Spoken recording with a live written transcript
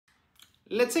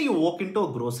Let's say you walk into a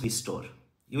grocery store.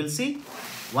 You will see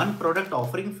one product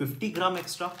offering 50 gram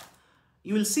extra.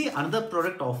 You will see another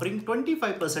product offering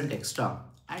 25% extra.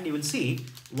 And you will see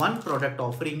one product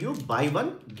offering you buy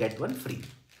one, get one free.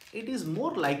 It is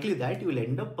more likely that you will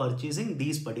end up purchasing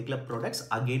these particular products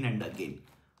again and again.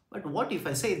 But what if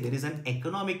I say there is an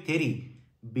economic theory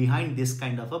behind this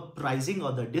kind of a pricing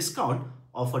or the discount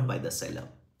offered by the seller?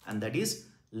 And that is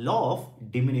law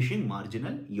of diminishing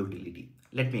marginal utility.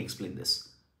 Let me explain this.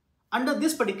 Under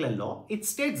this particular law, it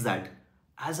states that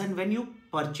as and when you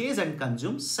purchase and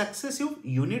consume successive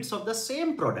units of the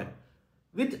same product,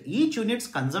 with each unit's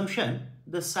consumption,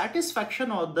 the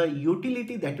satisfaction or the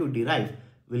utility that you derive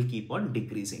will keep on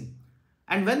decreasing.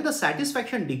 And when the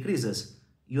satisfaction decreases,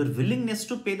 your willingness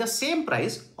to pay the same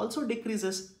price also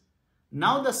decreases.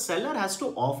 Now the seller has to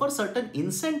offer certain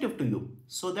incentive to you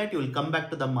so that you will come back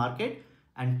to the market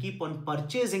and keep on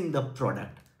purchasing the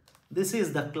product. This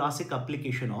is the classic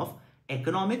application of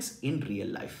economics in real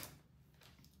life.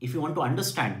 If you want to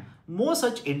understand more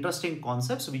such interesting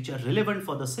concepts which are relevant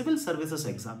for the civil services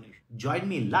examination, join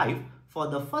me live for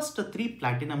the first 3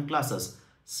 platinum classes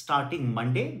starting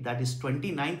Monday, that is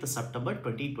 29th September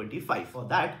 2025. For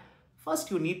that,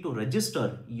 first you need to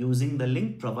register using the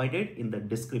link provided in the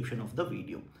description of the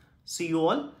video. See you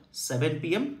all 7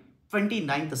 p.m.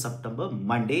 29th September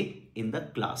Monday in the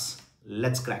class.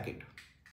 Let's crack it.